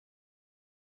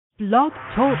Blog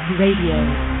Talk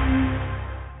Radio.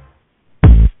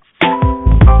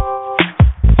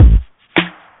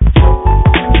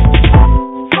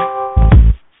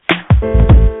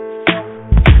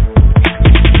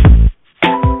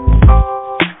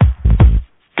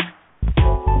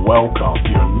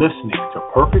 Listening to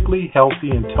Perfectly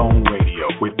Healthy and Toned Radio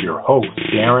with your host,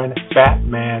 Darren Fat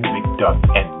Man McDuff.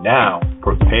 And now,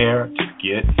 prepare to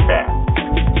get fat.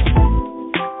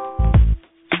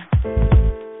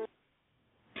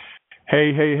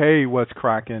 Hey, what's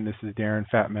cracking? This is Darren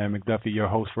Fat Man McDuffie, your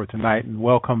host for tonight, and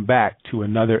welcome back to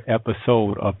another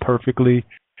episode of Perfectly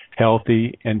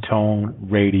Healthy and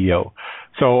Toned Radio.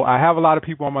 So I have a lot of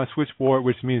people on my switchboard,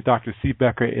 which means Dr.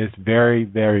 Siebecker is very,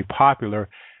 very popular.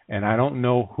 And I don't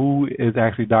know who is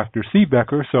actually Dr.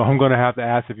 Siebecker, so I'm going to have to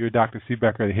ask if you're Dr.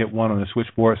 Siebecker to hit one on the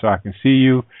switchboard so I can see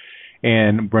you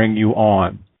and bring you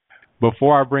on.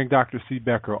 Before I bring Dr.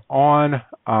 Siebecker on,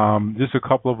 just a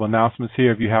couple of announcements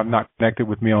here. If you have not connected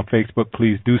with me on Facebook,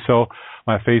 please do so.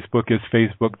 My Facebook is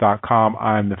facebook.com.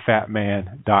 I'm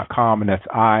thefatman.com, and that's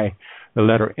I, the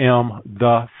letter M,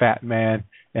 the Fat Man,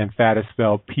 and fat is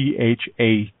spelled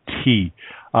P-H-A-T.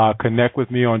 Connect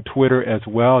with me on Twitter as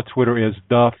well. Twitter is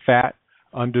 @thefat_man,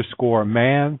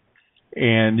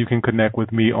 and you can connect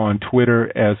with me on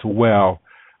Twitter as well.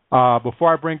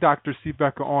 Before I bring Dr.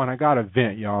 Siebecker on, I got to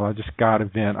vent, y'all. I just got to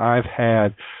vent. I've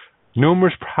had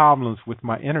numerous problems with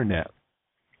my internet.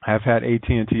 I've had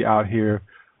AT&T out here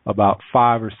about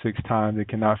 5 or 6 times. They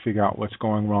cannot figure out what's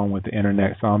going wrong with the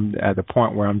internet, so I'm at the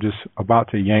point where I'm just about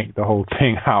to yank the whole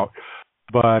thing out.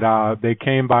 But they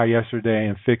came by yesterday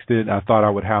and fixed it. I thought I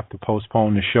would have to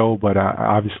postpone the show, but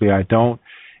obviously I don't.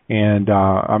 And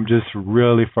I'm just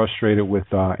really frustrated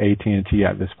with AT&T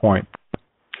at this point.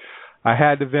 I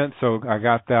had the vent, so I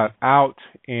got that out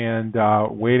and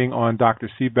waiting on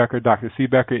Dr. Siebecker. Dr.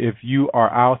 Siebecker, if you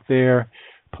are out there,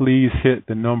 please hit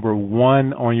the number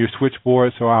 1 on your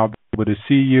switchboard so I'll be able to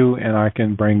see you and I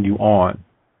can bring you on.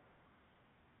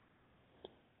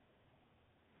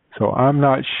 So I'm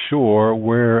not sure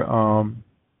where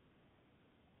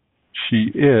she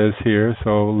is here,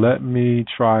 so let me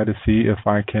try to see if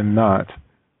I cannot.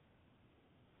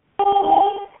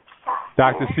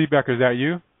 Dr. Siebecker, is that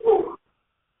you?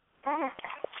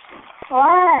 1,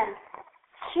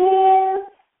 2.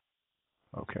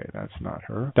 Okay, that's not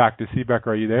her. Dr. Siebecker,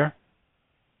 are you there?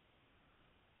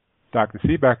 Dr.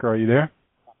 Siebecker, are you there?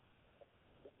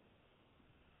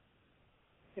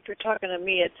 If you're talking to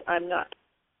me, I'm not.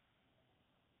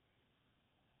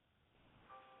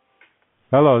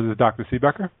 Hello, this is Dr.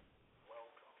 Siebecker.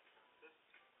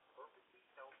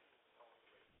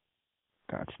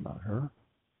 That's not her.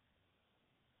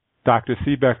 Dr.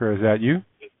 Siebecker, is that you?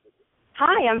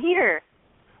 Hi, I'm here.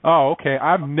 Oh, okay.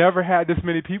 I've never had this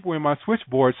many people in my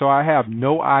switchboard, so I have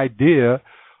no idea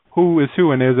who is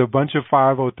who. And there's a bunch of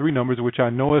 503 numbers, which I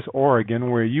know is Oregon,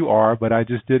 where you are, but I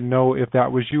just didn't know if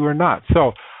that was you or not.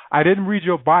 So I didn't read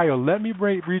your bio. Let me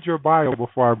read your bio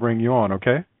before I bring you on,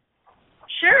 okay?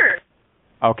 Sure.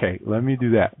 Okay, let me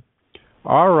do that.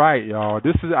 All right, y'all.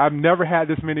 I've never had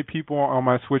this many people on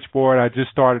my switchboard. I just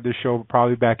started this show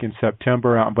probably back in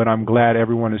September, but I'm glad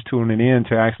everyone is tuning in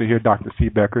to actually hear Dr.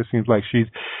 Siebecker. Seems like she's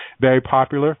very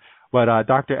popular. But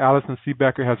Dr. Allison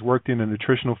Siebecker has worked in the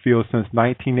nutritional field since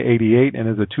 1988 and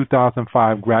is a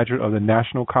 2005 graduate of the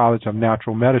National College of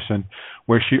Natural Medicine,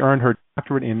 where she earned her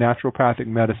doctorate in Naturopathic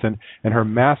Medicine and her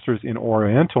master's in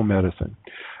Oriental Medicine.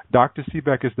 Dr.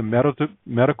 Siebecker is the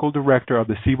medical director of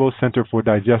the SIBO Center for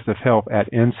Digestive Health at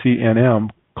NCNM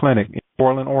Clinic in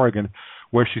Portland, Oregon,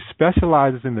 where she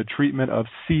specializes in the treatment of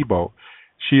SIBO.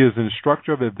 She is an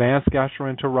instructor of advanced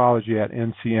gastroenterology at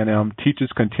NCNM, teaches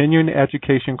continuing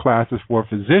education classes for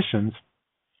physicians,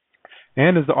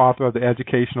 and is the author of the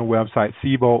educational website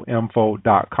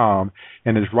SIBOinfo.com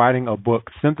and is writing a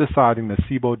book synthesizing the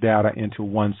SIBO data into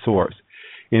one source.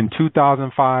 In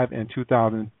 2005 and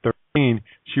 2013,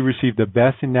 she received the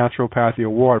Best in Naturopathy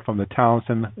Award from the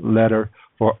Townsend Letter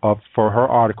for her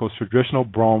articles, Traditional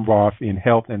Bone Broth in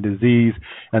Health and Disease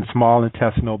and Small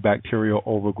Intestinal Bacterial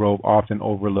Overgrowth, Often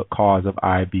Overlooked Cause of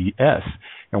IBS.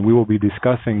 And we will be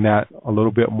discussing that a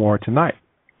little bit more tonight.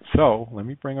 So let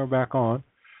me bring her back on.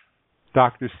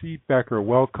 Dr. Siebecker,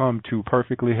 welcome to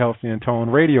Perfectly Healthy and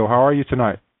Toned Radio. How are you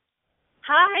tonight?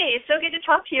 Hi, it's so good to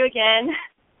talk to you again.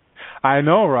 I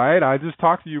know, right? I just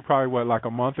talked to you probably, like a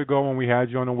month ago when we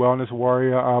had you on the Wellness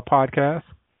Warrior podcast?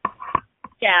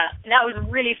 Yeah, that was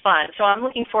really fun. So I'm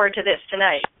looking forward to this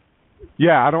tonight.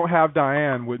 Yeah, I don't have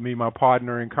Diane with me, my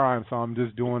partner in crime, so I'm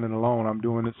just doing it alone. I'm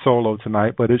doing it solo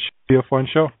tonight, but it should be a fun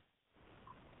show.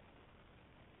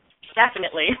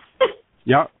 Definitely.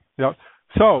 Yep.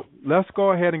 So let's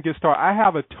go ahead and get started. I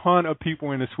have a ton of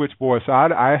people in the switchboard, so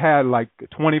I had like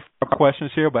 25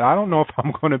 questions here, but I don't know if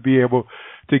I'm going to be able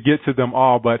to get to them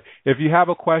all. But if you have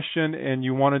a question and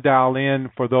you want to dial in,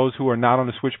 for those who are not on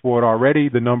the switchboard already,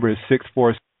 the number is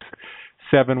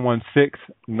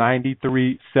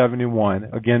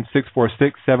 646-716-9371. Again,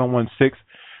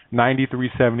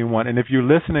 646-716-9371. And if you're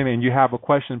listening and you have a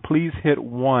question, please hit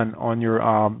 1 on your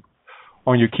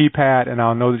keypad, and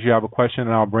I'll know that you have a question,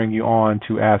 and I'll bring you on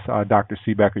to ask Dr.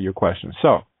 Siebecker your question.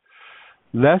 So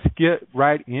let's get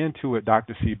right into it,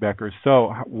 Dr. Siebecker.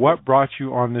 So what brought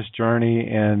you on this journey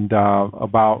and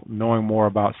about knowing more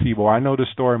about SIBO? I know the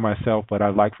story myself, but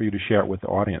I'd like for you to share it with the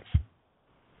audience.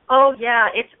 Oh, yeah,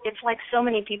 it's like so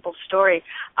many people's story.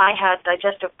 I had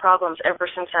digestive problems ever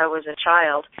since I was a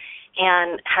child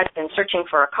and had been searching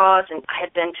for a cause, and I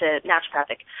had been to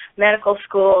naturopathic medical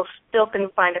school, still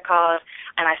couldn't find a cause,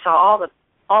 and I saw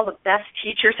all the best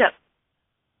teachers at...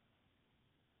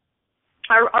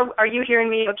 Are you hearing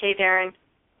me okay, Darren?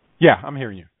 Yeah, I'm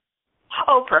hearing you.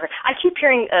 Oh, perfect. I keep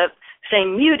hearing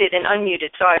saying muted and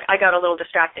unmuted, so I got a little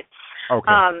distracted.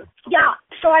 Okay. Yeah,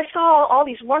 so I saw all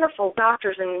these wonderful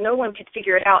doctors, and no one could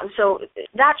figure it out, and so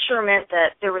that sure meant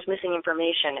that there was missing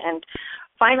information. And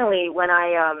finally, when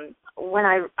I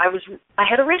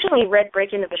had originally read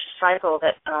Breaking the Vicious Cycle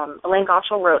that Elaine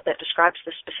Gottschall wrote that describes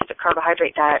the specific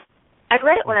carbohydrate diet. I'd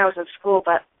read it when I was in school,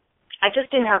 but I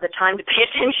just didn't have the time to pay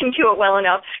attention to it well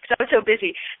enough because I was so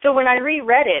busy. So when I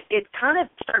reread it, it kind of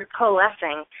started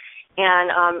coalescing.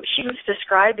 And she was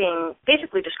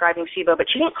basically describing SIBO, but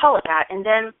she didn't call it that. And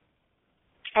then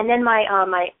my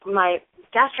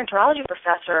gastroenterology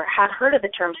professor had heard of the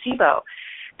term SIBO,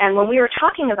 and when we were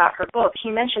talking about her book,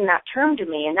 he mentioned that term to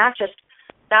me, and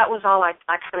that was all I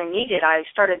kind of needed. I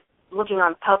started looking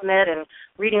on PubMed and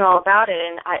reading all about it,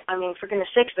 and I mean, for goodness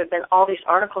sakes, there have been all these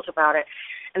articles about it,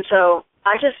 and so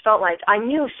I just felt like I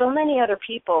knew so many other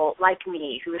people like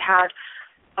me who had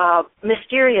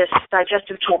mysterious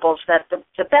digestive troubles that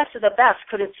the best of the best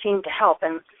couldn't seem to help.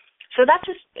 And so that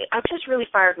just really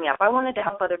fired me up. I wanted to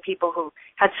help other people who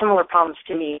had similar problems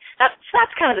to me.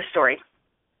 That's kind of the story.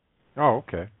 Oh,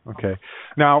 okay.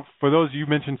 Now, for those, you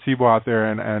mentioned SIBO out there,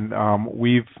 and I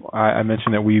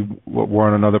mentioned that we were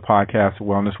on another podcast, a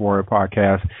Wellness Warrior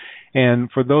podcast. And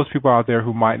for those people out there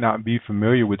who might not be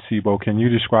familiar with SIBO, can you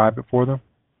describe it for them?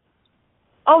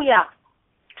 Oh, yeah.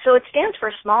 So it stands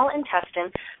for small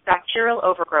intestine bacterial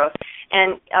overgrowth,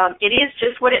 and it is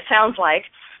just what it sounds like.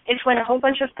 It's when a whole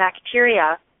bunch of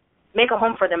bacteria make a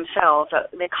home for themselves.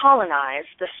 They colonize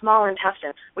the small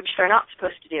intestine, which they're not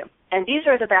supposed to do. And these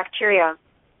are the bacteria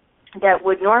that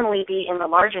would normally be in the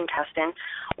large intestine,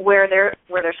 where they're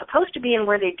supposed to be and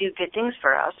where they do good things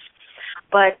for us.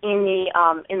 But in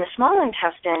the small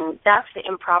intestine, that's the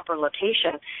improper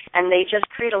location, and they just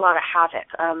create a lot of havoc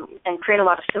and create a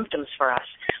lot of symptoms for us.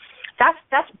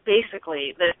 That's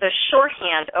basically the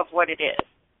shorthand of what it is.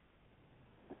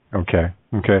 Okay.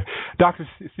 Dr.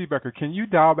 Siebecker, can you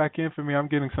dial back in for me? I'm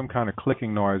getting some kind of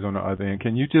clicking noise on the other end.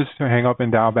 Can you just hang up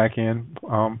and dial back in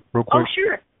real quick? Oh,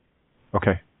 sure.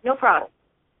 Okay. No problem.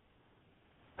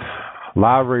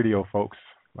 Live radio, folks.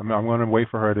 I'm going to wait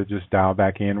for her to just dial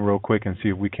back in real quick and see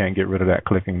if we can't get rid of that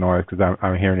clicking noise, because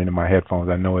I'm hearing it in my headphones.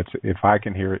 I know if I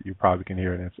can hear it, you probably can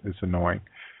hear it. It's annoying.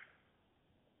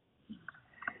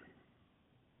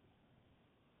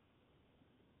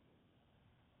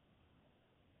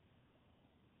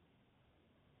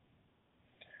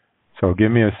 So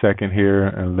give me a second here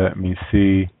and let me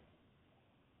see.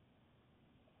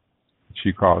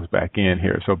 She calls back in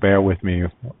here, so bear with me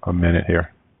a minute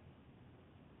here.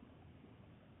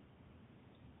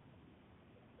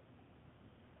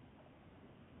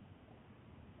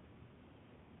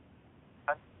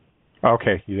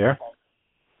 Okay, you there?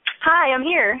 Hi, I'm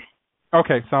here.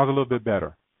 Okay, sounds a little bit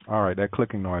better. All right, that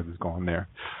clicking noise is gone there.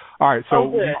 All right,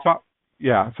 so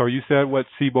so you said what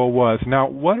SIBO was. Now,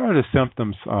 what are the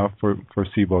symptoms for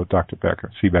SIBO, Dr.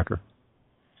 Siebecker?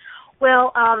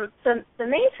 Well, the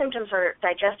main symptoms are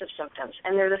digestive symptoms,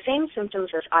 and they're the same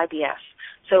symptoms as IBS.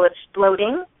 So it's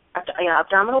bloating,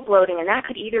 abdominal bloating, and that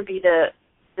could either be the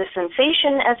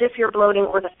sensation as if you're bloating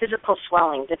or the physical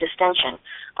swelling, the distension,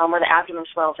 where the abdomen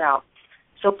swells out.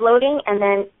 So bloating, and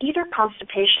then either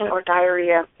constipation or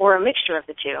diarrhea or a mixture of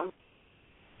the two.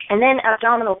 And then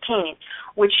abdominal pain,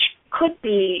 which could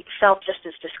be felt just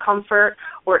as discomfort,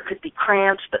 or it could be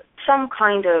cramps, but some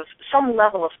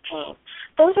level of pain.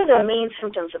 Those are the main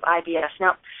symptoms of IBS.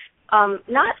 Now,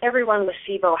 not everyone with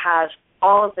SIBO has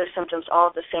all of the symptoms all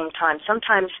at the same time.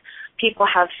 Sometimes people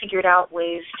have figured out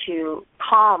ways to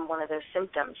calm one of those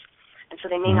symptoms. and so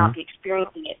they may not be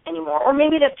experiencing it anymore. Or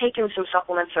maybe they've taken some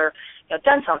supplements or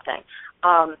done something.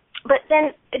 But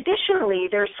then additionally,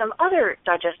 there's some other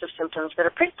digestive symptoms that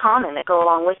are pretty common that go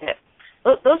along with it.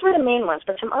 Those were the main ones,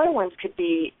 but some other ones could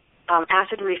be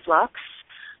acid reflux,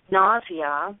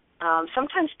 nausea.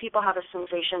 Sometimes people have a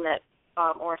sensation that,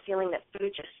 or a feeling that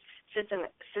food just sits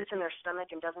in their stomach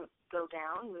and doesn't go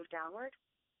down, move downward.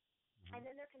 And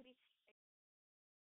then there can be